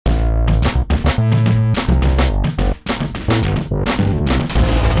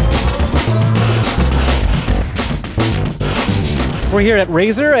we're here at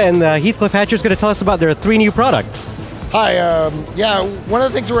Razer, and Heathcliff Hatcher's going to tell us about their 3 new products. Hi, yeah, one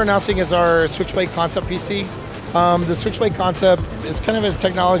of the things we're announcing is our Switchblade concept PC. The Switchblade concept is kind of a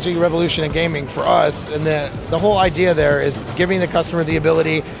technology revolution in gaming for us, and the whole idea there is giving the customer the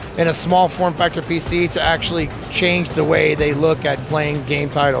ability in a small form factor PC to actually change the way they look at playing game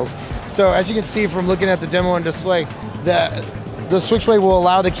titles. So as you can see from looking at the demo and display, the Switchblade will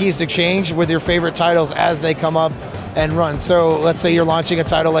allow the keys to change with your favorite titles as they come up and run. So let's say you're launching a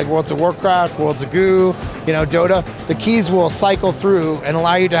title like Worlds of Warcraft, Worlds of Goo, Dota. The keys will cycle through and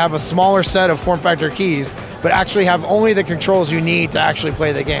allow you to have a smaller set of form factor keys, but actually have only the controls you need to actually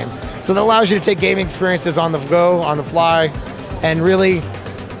play the game. So that allows you to take gaming experiences on the go, on the fly, and really,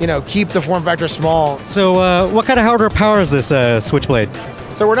 keep the form factor small. So what kind of hardware powers this Switchblade?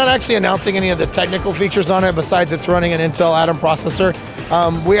 So we're not actually announcing any of the technical features on it besides it's running an Intel Atom processor.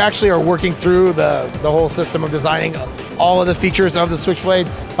 We actually are working through the whole system of designing all of the features of the Switchblade.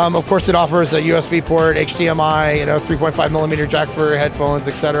 Of course, it offers a USB port, HDMI, 3.5 millimeter jack for headphones,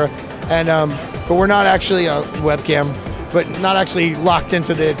 etc. And but we're not actually a webcam, but not actually locked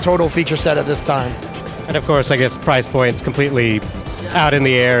into the total feature set at this time. And of course, I guess price point's completely out in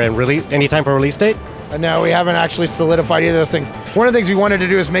the air, and any time for release date? No, we haven't actually solidified either of those things. One of the things we wanted to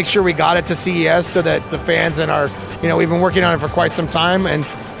do is make sure we got it to CES so that the fans and we've been working on it for quite some time, and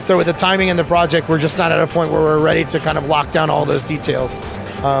so with the timing in the project, we're just not at a point where we're ready to kind of lock down all those details.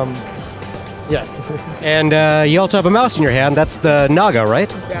 Yeah. And you also have a mouse in your hand. That's the Naga,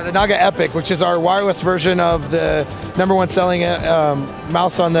 right? Yeah, the Naga Epic, which is our wireless version of the #1 selling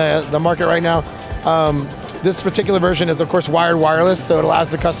mouse on the market right now. This particular version is, of course, wired wireless, so it allows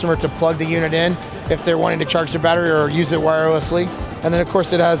the customer to plug the unit in if they're wanting to charge their battery or use it wirelessly. And then, of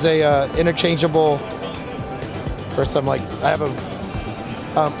course, it has a interchangeable. First, I have a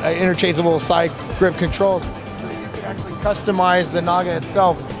interchangeable side grip controls. So you can actually customize the Naga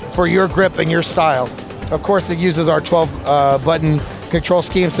itself for your grip and your style. Of course, it uses our 12 button control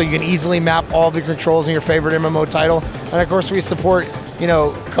scheme, so you can easily map all the controls in your favorite MMO title. And of course, we support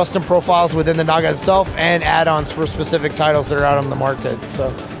custom profiles within the Naga itself and add-ons for specific titles that are out on the market.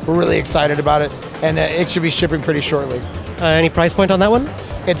 So we're really excited about it, and it should be shipping pretty shortly. Any price point on that one?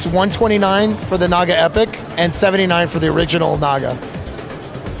 It's $129 for the Naga Epic and $79 for the original Naga.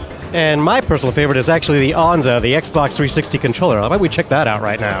 And my personal favorite is actually the Onza, the Xbox 360 controller. How about we check that out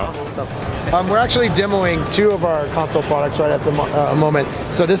right now? We're actually demoing 2 of our console products right at the moment.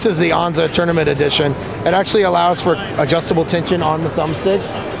 So this is the Onza Tournament Edition. It actually allows for adjustable tension on the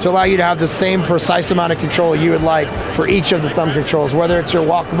thumbsticks to allow you to have the same precise amount of control you would like for each of the thumb controls, whether it's your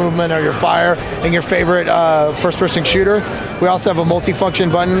walk movement or your fire and your favorite first-person shooter. We also have a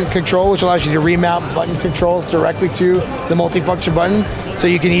multifunction button control, which allows you to remap button controls directly to the multifunction button. So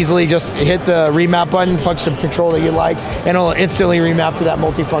you can easily just hit the remap button, punch the control that you like, and it'll instantly remap to that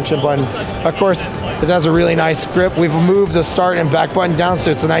multifunction button. Of course, it has a really nice grip. We've moved the start and back button down,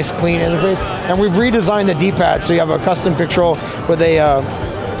 so it's a nice clean interface. And we've redesigned the D-pad, so you have a custom control with a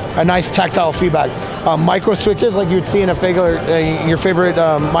nice tactile feedback. Micro switches, like you'd see in your favorite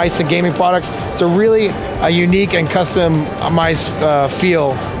mice and gaming products. So really a unique and customized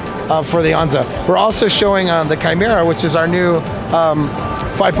feel for the Onza. We're also showing the Chimera, which is our new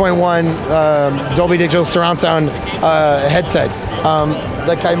 5.1 Dolby Digital surround sound headset.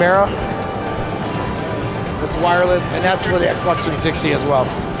 The Chimera, it's wireless, and that's for the Xbox 360 as well.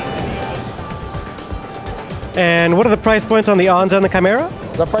 And what are the price points on the Onza and the Chimera?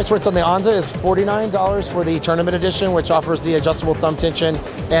 The price points on the Onza is $49 for the Tournament Edition, which offers the adjustable thumb tension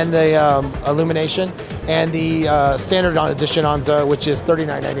and the illumination, and the Standard Edition Onza, which is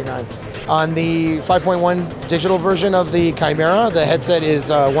 $39.99. On the 5.1 digital version of the Chimera, the headset is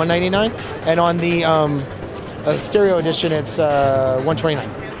 $199, and on the Stereo Edition, it's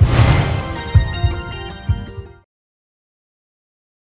 $129.